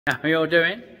How are you all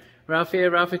doing? Ralfy here,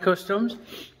 Ralfy Customs.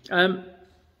 On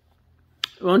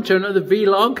to another Vee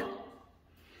Log.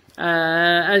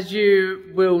 As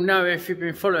you will know if you've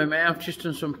been following me, I've just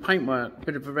done some paintwork, a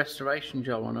bit of a restoration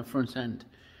job on the front end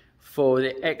for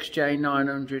the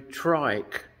XJ900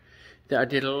 trike that I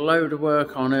did a load of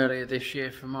work on earlier this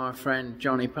year for my friend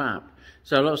Johnny Papp.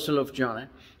 So lots of love, Johnny.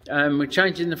 We're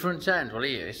changing the front end. Well,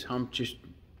 he is. I'm just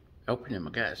helping him,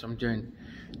 I guess. I'm doing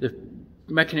the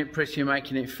making it pretty and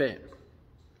making it fit.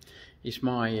 It's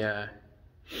my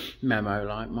memo,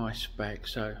 like my spec.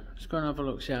 So let's go and have a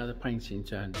look, see how the painting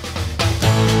turns.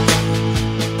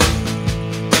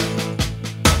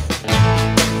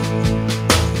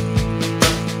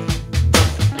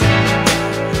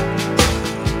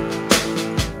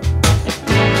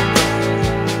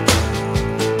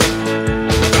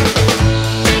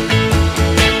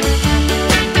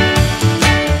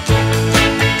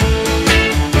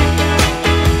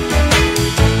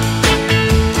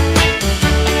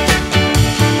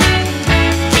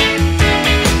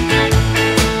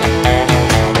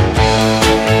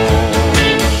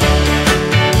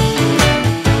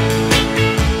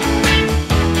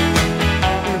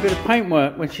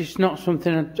 Paintwork, which is not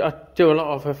something I do a lot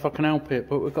of if I can help it,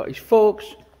 but we've got his forks,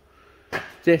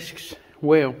 discs,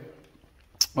 wheel,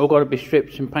 all got to be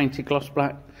stripped and painted gloss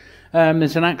black.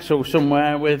 There's an axle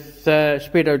somewhere with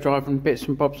speedo drive and bits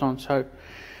and bobs on, so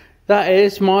that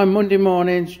is my Monday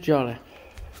morning's jolly.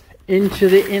 Into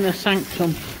the inner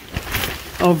sanctum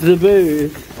of the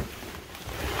booth,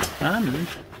 and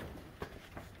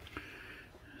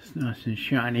it's nice and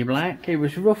shiny black. It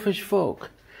was rough as fuck.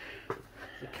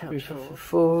 The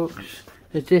forks,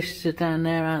 the discs are down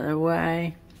there out of the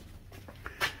way.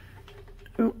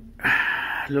 Ooh,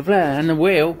 lovely, and the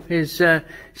wheel is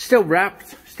still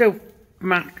wrapped, still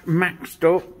maxed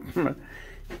up,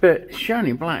 but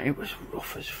shiny black. It was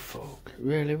rough as fuck, it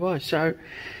really was. So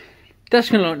that's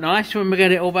going to look nice when we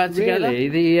get it all back together. Really?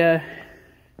 The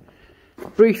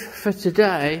brief for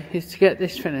today is to get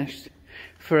this finished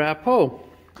for our pole,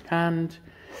 and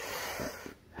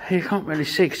you can't really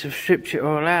see because I've stripped it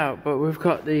all out, but we've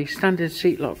got the standard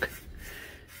seat lock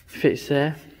fits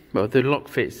there. Well, the lock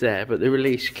fits there, but the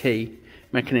release key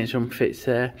mechanism fits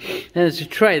there. There's a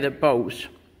tray that bolts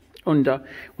under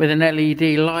with an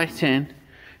LED light in,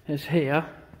 as here,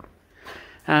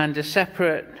 and a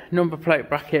separate number plate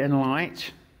bracket and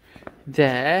light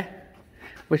there,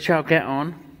 which I'll get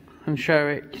on and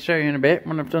show you in a bit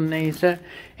when I've done these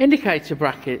indicator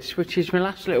brackets, which is my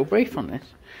last little brief on this.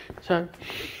 So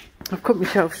I've cut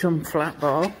myself some flat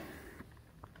bar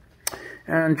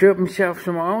and drilled myself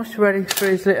some holes ready for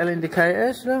his little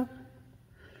indicators. Look.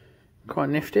 Quite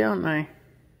nifty, aren't they?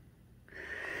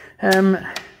 And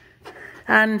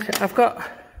I've got,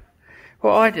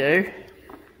 what I do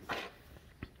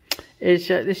is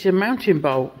this is a mounting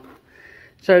bolt.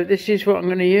 So this is what I'm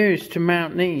going to use to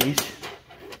mount these.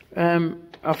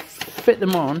 I've fit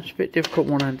them on. It's a bit difficult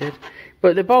one-handed.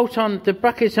 But the bolt on, the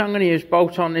brackets I'm going to use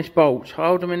bolt on this bolt. I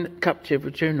hold them in captive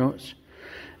with 2 nuts.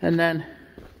 And then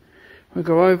we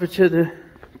go over to the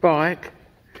bike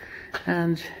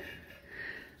and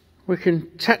we can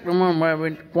tack them on where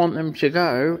we want them to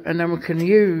go. And then we can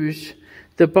use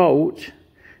the bolt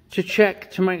to check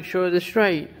to make sure they're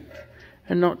straight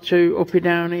and not too uppy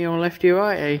downy or lefty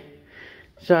righty.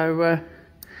 So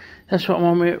that's what I'm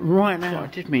on with right now. So I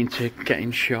did mean to get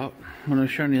in shot when I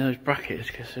was showing you those brackets,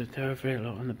 because they're over here a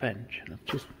lot on the bench, and I've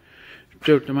just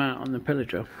drilled them out on the pillar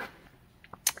drill.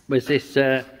 With this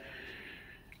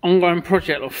ongoing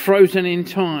project of frozen in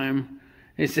time,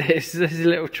 is this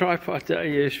little tripod that I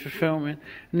use for filming,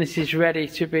 and this is ready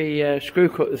to be screw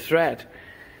cut the thread.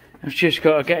 I've just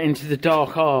got to get into the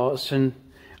dark arts, and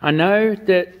I know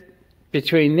that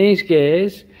between these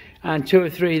gears and 2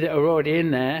 or 3 that are already in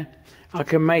there, I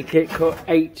can make it cut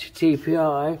 8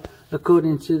 TPI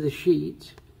according to the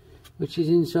sheet, which is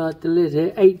inside the lid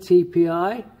here, 8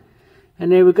 TPI.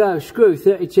 And there we go, screw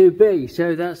 32B.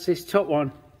 So that's this top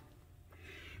one.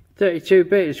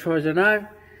 32B as far as I know.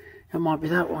 It might be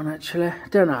that one actually. I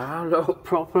don't know, I'll look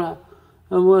proper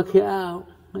and work it out.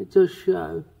 It does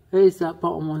show. Here's that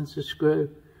bottom one to screw.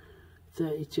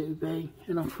 32B.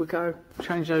 And off we go.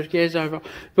 Change those gears over.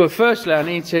 But firstly I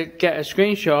need to get a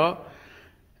screenshot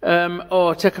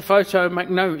or take a photo and make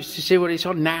notes to see what it's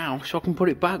on now, so I can put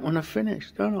it back when I've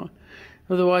finished, don't I?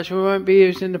 Otherwise we won't be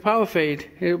using the power feed.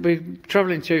 It'll be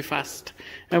travelling too fast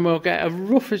and we'll get a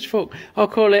rough as fuck. I'll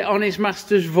call it on his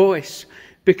master's voice,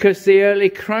 because the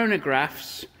early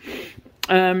chronographs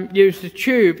used a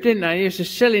tube, didn't they? Used a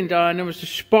cylinder and there was a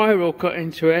spiral cut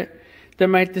into it that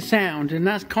made the sound, and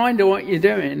that's kind of what you're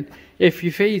doing if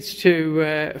your feed's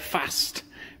too fast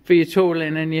for your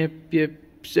tooling and your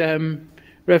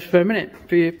revs per minute,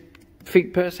 for your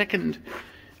feet per second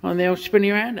on the old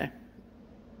spinny rounder.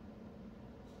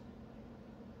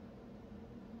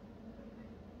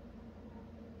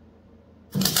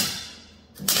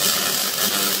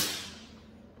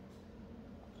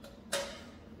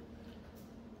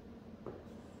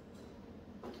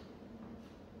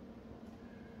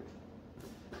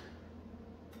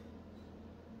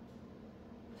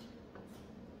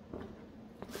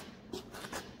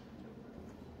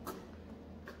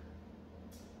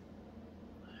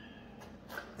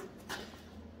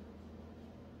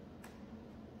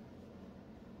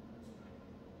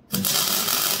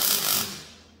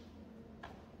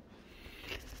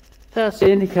 That's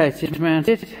the indicator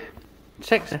mounted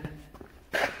sector.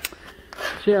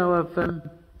 See how I've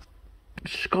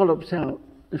scalloped out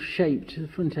the shape to the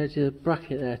front edge of the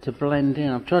bracket there to blend in.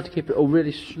 I've tried to keep it all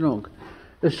really snug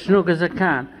as I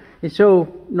can. It's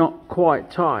all not quite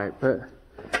tight, but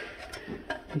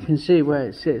you can see where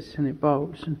it sits and it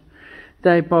bolts. And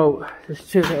they bolt. There's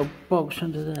two little bolts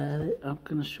under there that I'm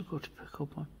going to struggle to pick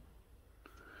up on.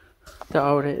 That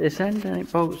hold it this end, and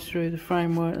it bolts through the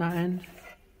framework that end.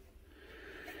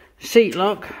 Seat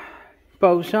lock,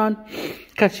 bolts on,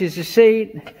 catches the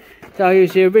seat. So I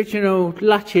use the original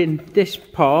latching this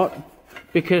part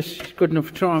because it's good enough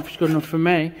for Triumph, it's good enough for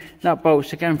me. That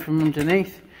bolts again from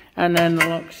underneath, and then the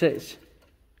lock sits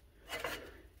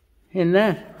in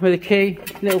there with a key,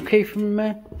 little key from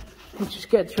there. You just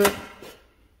get to it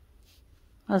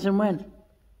as and when.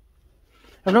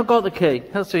 I've not got the key,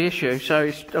 that's the issue,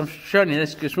 so I'm showing you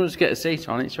this because once I get a seat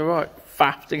on, it's alright.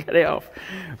 Faff to get it off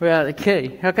without the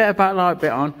key. I'll get a backlight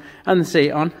bit on and the seat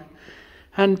on,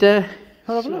 and I'll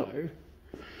have a look.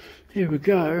 Here we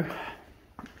go.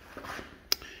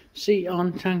 Seat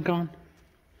on, tank on,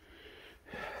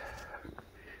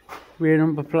 rear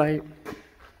number plate.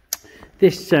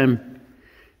 This stuck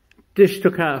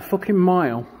out a fucking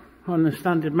mile on the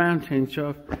standard mounting,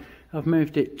 so I've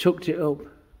moved it, tucked it up.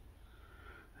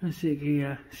 Let's see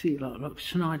the seat lock looks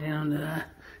snide in under there.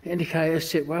 The indicators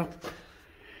sit well.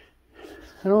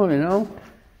 And all in all,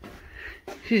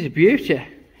 she's a beauty,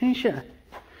 ain't she?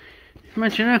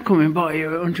 Imagine her coming by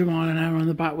you at 100 mile an hour on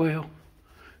the back wheel,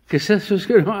 because that's what's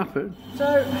going to happen.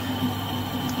 So,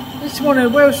 this is one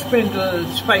of the wheel spindle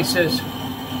spacers.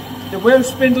 The wheel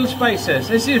spindle spacers.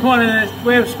 This is one of the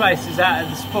wheel spacers out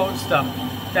of the sports stuff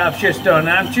that I've just done.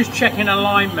 I'm just checking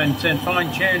alignment and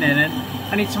fine tuning, and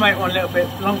I need to make one a little bit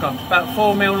longer, about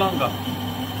 4mm longer,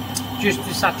 just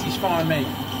to satisfy me.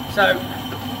 So,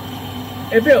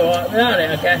 it'd be alright without it,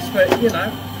 I guess, but you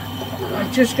know, I'm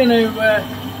just going to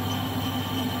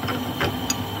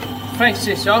face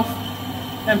this off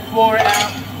and pour it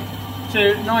out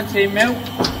to 19mm,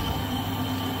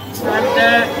 and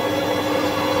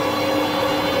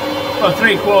well,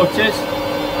 3/4,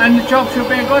 and the job should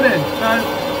be a good one. So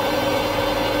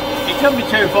it can't be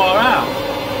too far out,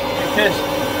 because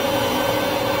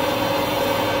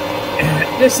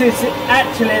this is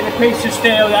actually the piece of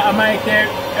steel that I made the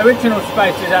original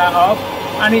spacers out of,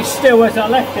 and it's still as I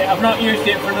left it. I've not used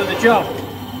it for another job,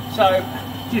 so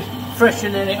just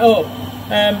freshening it up.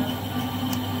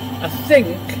 I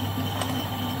think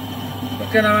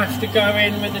we're going to have to go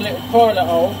in with a little pilot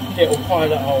hole,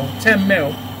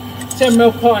 10mm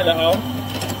pilot hole.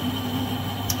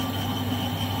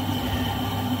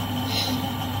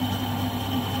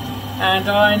 And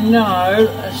I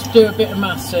know, let's do a bit of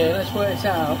maths here, let's work this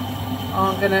out.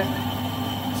 I'm going to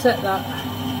set that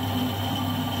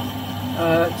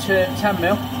to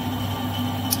 10mm,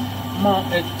 mark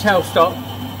the tailstop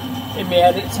in my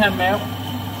head at 10mm,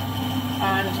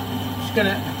 and just going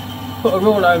to put a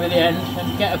rule over the end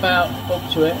and get about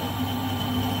up to it.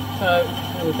 So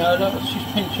there we go, look, it's just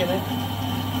pinching it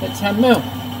at 10mm.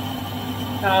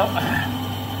 Now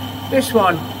this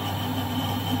one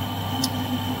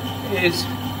is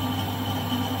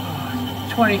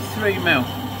 23mm,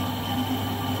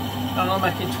 and I'm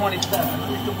making 27. Let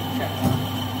me double check that.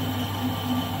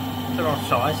 They're odd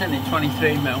size, isn't it?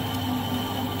 23mm.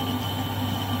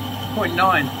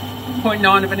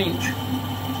 0.9 of an inch.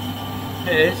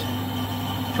 Here's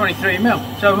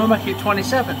 23mm, so we'll make it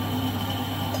 27.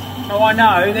 Now I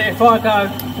know that if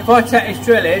I take this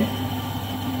drill in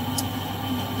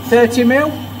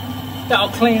 30mm, that'll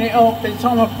clean it up. By the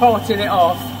time I've parted it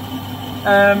off,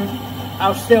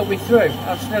 I'll still be through.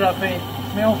 I'll still have me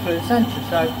all through the centre,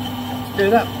 so let's do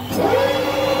that.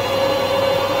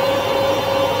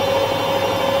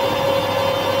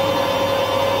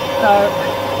 So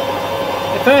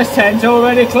the first 10's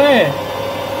already clear.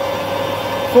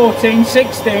 14,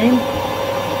 16,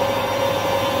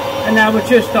 and now we're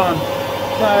just on.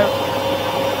 So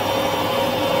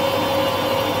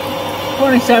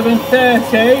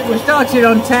 27.30. We started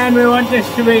on 10, we want this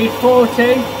to read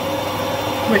 40,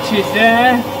 which is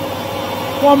there.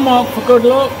 1 mark for good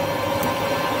luck.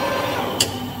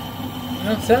 And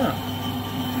that's that.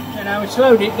 And now we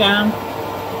slowed it down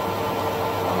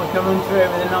and we're coming through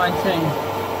with a 19.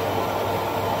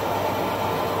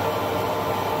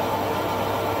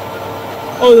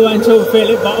 All the way until we feel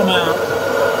it bottom out.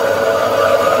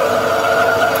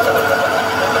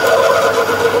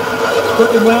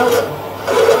 Cooking well.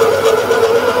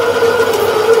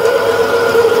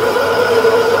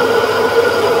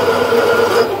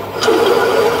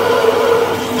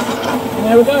 And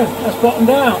there we go, that's bottomed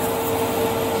out.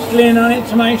 Just lean on it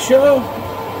to make sure.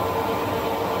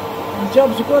 And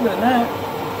jobs are good at that.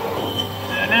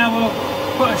 And now we'll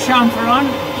put a chamfer on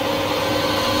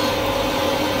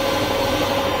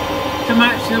to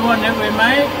match the one that we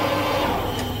made.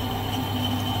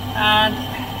 And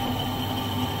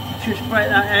just break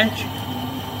that edge.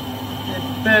 The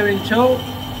burring tool,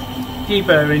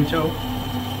 deburring tool,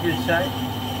 you should say.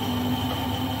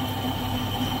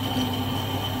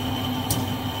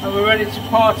 And we're ready to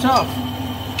part off.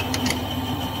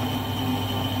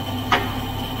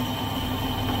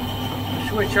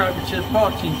 Switch over to the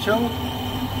parting tool.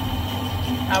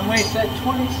 And we said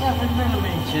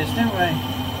 27mm, didn't we?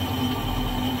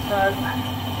 So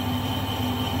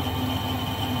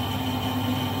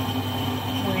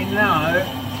we know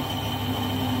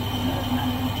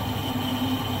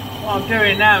what I'm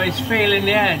doing now is feeling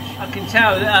the edge. I can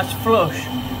tell that that's flush.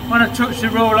 When I touch the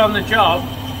rule on the job,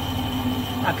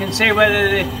 I can see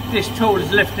whether this tool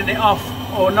is lifting it off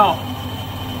or not.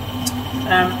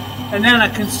 And then I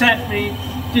can set the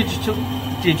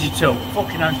digital,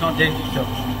 fucking hell, it's not digital.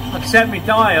 I can set my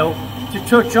dial to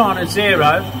touch on a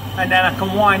 0, and then I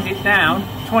can wind it down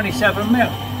 27mm.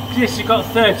 Because this has got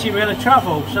 30mm of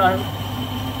travel, so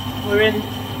we're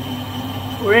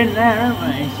in there, aren't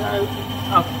we? So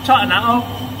I'll tighten that up.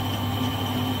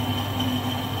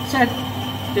 Set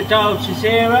the dial to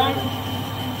 0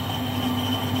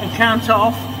 and count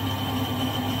off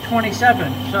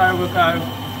 27. So we'll go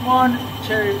 1,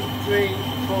 2, 3,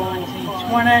 4,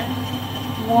 20.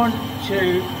 1,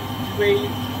 2, 3,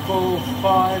 4,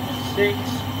 5, 6,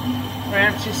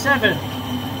 round to 7.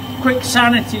 Quick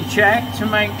sanity check to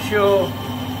make sure.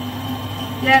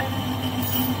 Yep.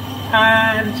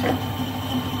 And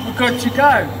we're good to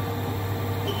go.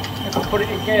 If I put it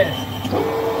in gear.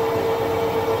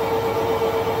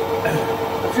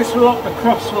 I've just locked the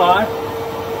cross slide.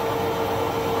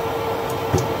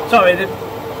 Sorry, the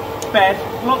bed.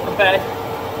 Lock the bed.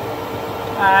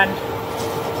 And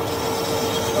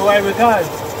away we go.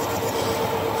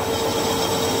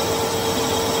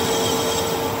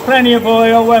 Plenty of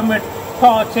oil when we're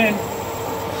parting.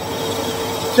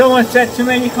 Someone said to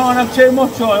me you can't have too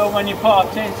much oil when you're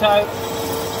parting, so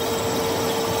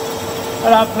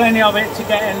I'll have plenty of it to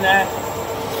get in there.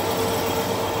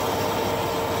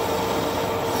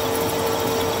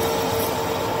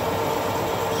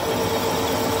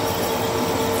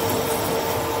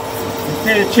 You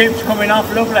see the chips coming off,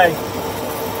 lovely.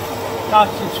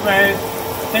 Nice and smooth.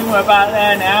 I think we're about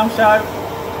there now, so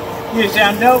use the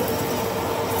handle.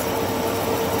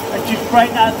 And just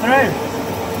break that through.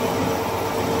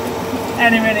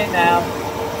 Any minute now.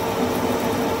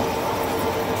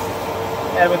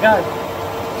 There we go.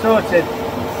 Sorted.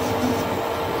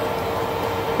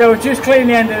 So we'll just clean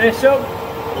the end of this up.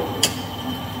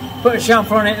 Put a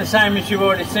chamfer on it the same as you've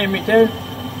already seen me do.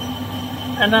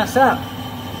 And that's that.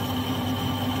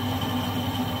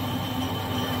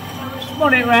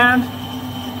 Spun it round.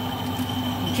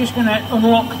 I'm just going to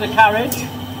unlock the carriage.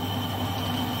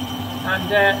 And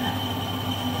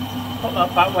put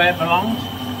that back where it belongs.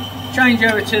 Change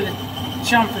over to the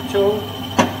chamfer tool,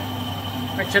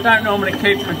 which I don't normally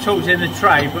keep my tools in the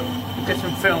tray, but because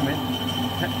I'm filming,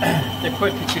 they're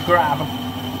quicker to grab.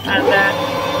 And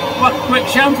whack a quick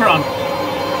chamfer on.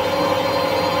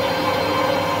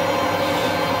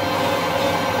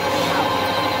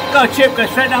 Go Chip, go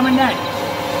straight down my neck.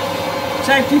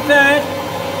 Safety third.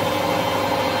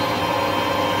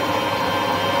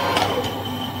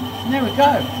 And there we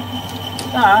go.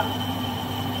 That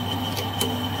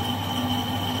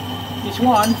is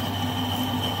one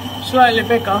slightly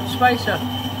bigger spacer.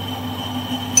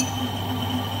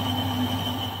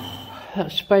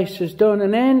 That spacer's done,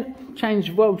 and then change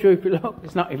the weld droopy lock.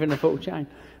 It's not even a full chain.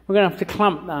 We're going to have to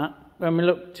clamp that when we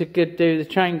look to do the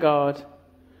chain guard.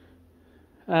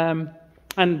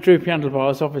 And droopy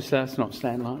handlebars, obviously that's not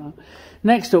staying like that.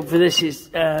 Next up for this is,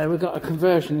 we've got a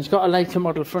conversion. It's got a later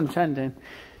model front ending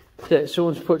that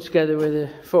someone's put together with a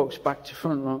forks back to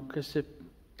front lock, because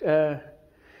the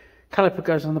caliper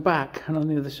goes on the back and on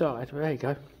the other side. Well, there you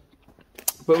go.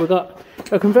 But we've got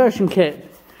a conversion kit.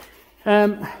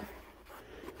 I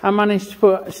managed to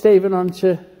put Stephen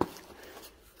onto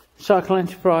Cycle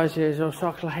Enterprises or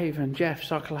Cycle Haven, Jeff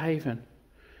Cycle Haven.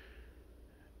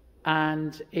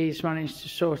 And he's managed to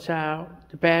sort out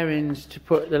the bearings to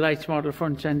put the later model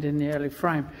front end in the early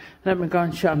frame. Let me go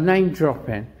and show. I'm name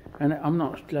dropping, and I'm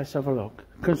not. Let's have a look.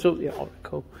 Consult the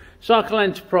article. Cycle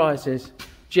Enterprises,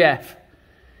 Jeff.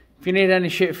 If you need any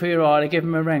shit for your Harley, give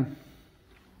him a ring.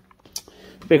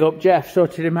 Big up Jeff,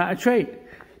 sorted him out a treat.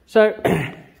 So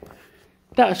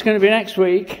that's going to be next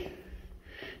week.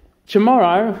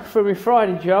 Tomorrow, for my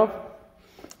Friday job,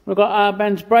 we've got our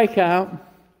Ben's breakout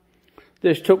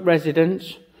that's took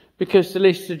residence because the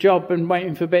list of the job and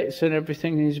waiting for bits and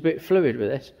everything is a bit fluid with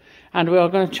this. And we are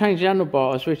going to change the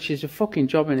handlebars, which is a fucking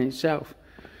job in itself.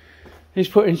 He's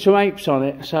putting some apes on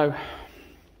it, so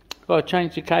got to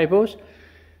change the cables.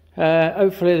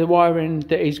 Hopefully the wiring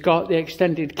that he's got, the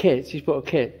extended kits, he's put a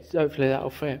kit, hopefully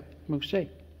that'll fit. We'll see.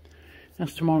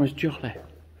 That's tomorrow's jolly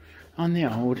on the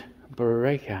old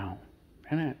breakout,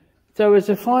 isn't it? So as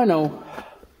a final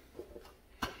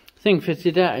thing for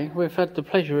today, we've had the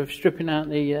pleasure of stripping out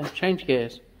the change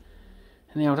gears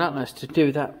in the old Atlas to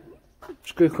do that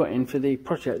screw cutting for the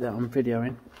project that I'm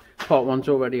videoing. Part 1's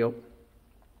already up.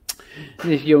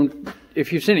 And if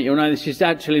you've seen it, you'll know this is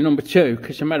actually number 2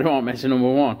 because I made a right mess of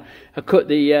number 1. I cut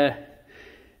the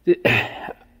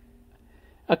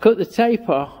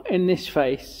taper in this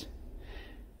face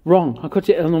wrong. I cut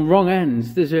it on the wrong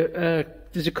ends. There's a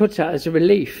cutout as a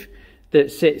relief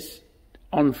that sits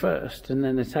on first and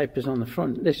then the taper's on the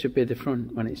front. This should be the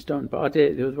front when it's done, but I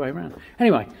did it the other way around.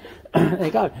 Anyway, there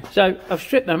you go. So I've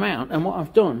stripped them out, and what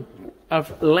I've done,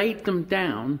 I've laid them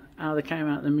down how they came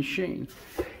out of the machine,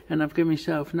 and I've given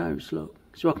myself notes, look,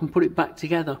 so I can put it back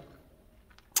together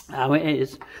how it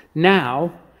is.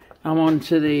 Now I'm on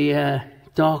to the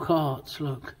dark arts,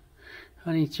 look.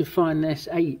 I need to find this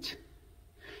 8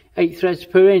 threads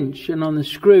per inch, and on the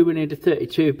screw we need a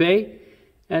 32B,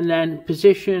 and then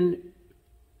position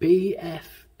BF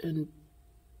and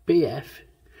BF.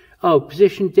 Oh,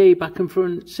 position D back and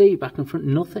front, C back and front,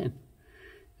 nothing.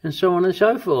 And so on and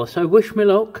so forth. So wish me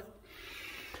luck.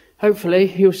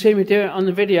 Hopefully you'll see me do it on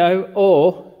the video,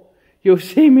 or you'll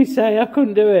see me say I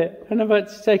couldn't do it and I've had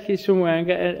to take it somewhere and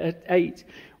get an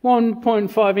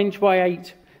 1.5 inch by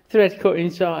 8 thread cut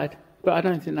inside. But I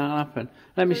don't think that'll happen.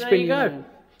 Let me spin you. There you go.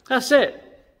 That's it.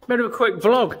 Bit of a quick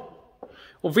vlog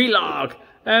or vlog.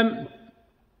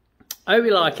 I hope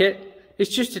you like it. It's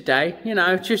just a day, you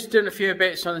know, just done a few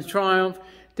bits on the Triumph,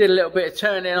 did a little bit of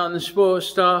turning on the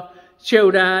Sportster,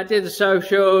 chilled out, did the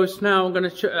socials. Now I'm going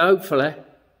to, hopefully,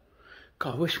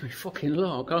 God, wish me fucking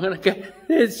luck, I'm going to get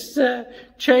this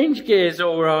change gears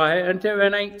all right and do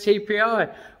an 8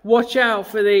 TPI. Watch out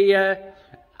for the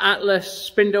Atlas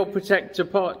Spindle Protector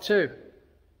Part 2.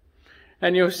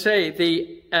 And you'll see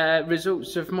the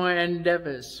results of my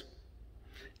endeavours.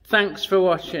 Thanks for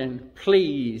watching.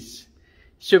 Please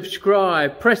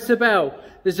subscribe, press the bell.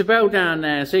 There's a bell down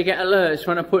there so you get alerts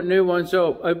when I put new ones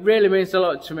up. It really means a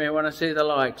lot to me when I see the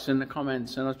likes and the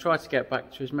comments, and I'll try to get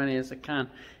back to as many as I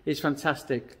can. It's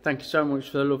fantastic. Thank you so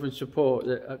much for the love and support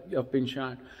that I've been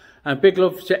shown. And big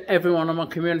love to everyone in my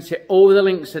community. All the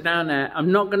links are down there.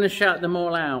 I'm not going to shout them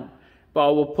all out, but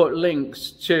I will put links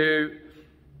to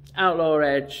Outlaw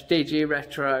Edge, DG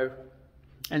Retro,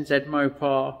 NZ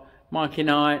Mopar, Mikey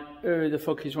Knight, who the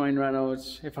fuck is Wayne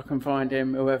Reynolds, if I can find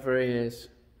him, whoever he is.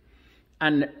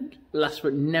 And last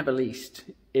but never least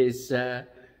is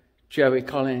Joey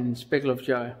Collins, big love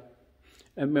Joe,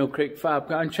 at Mill Creek Fab.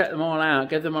 Go and check them all out,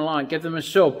 give them a like, give them a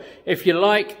sub. If you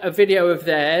like a video of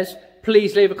theirs,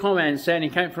 please leave a comment saying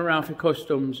it came from Ralfy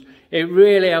Customs. It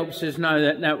really helps us know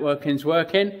that networking's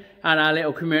working and our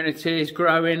little community is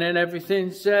growing and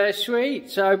everything's sweet.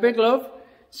 So big love,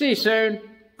 see you soon.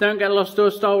 Don't get lost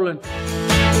or stolen.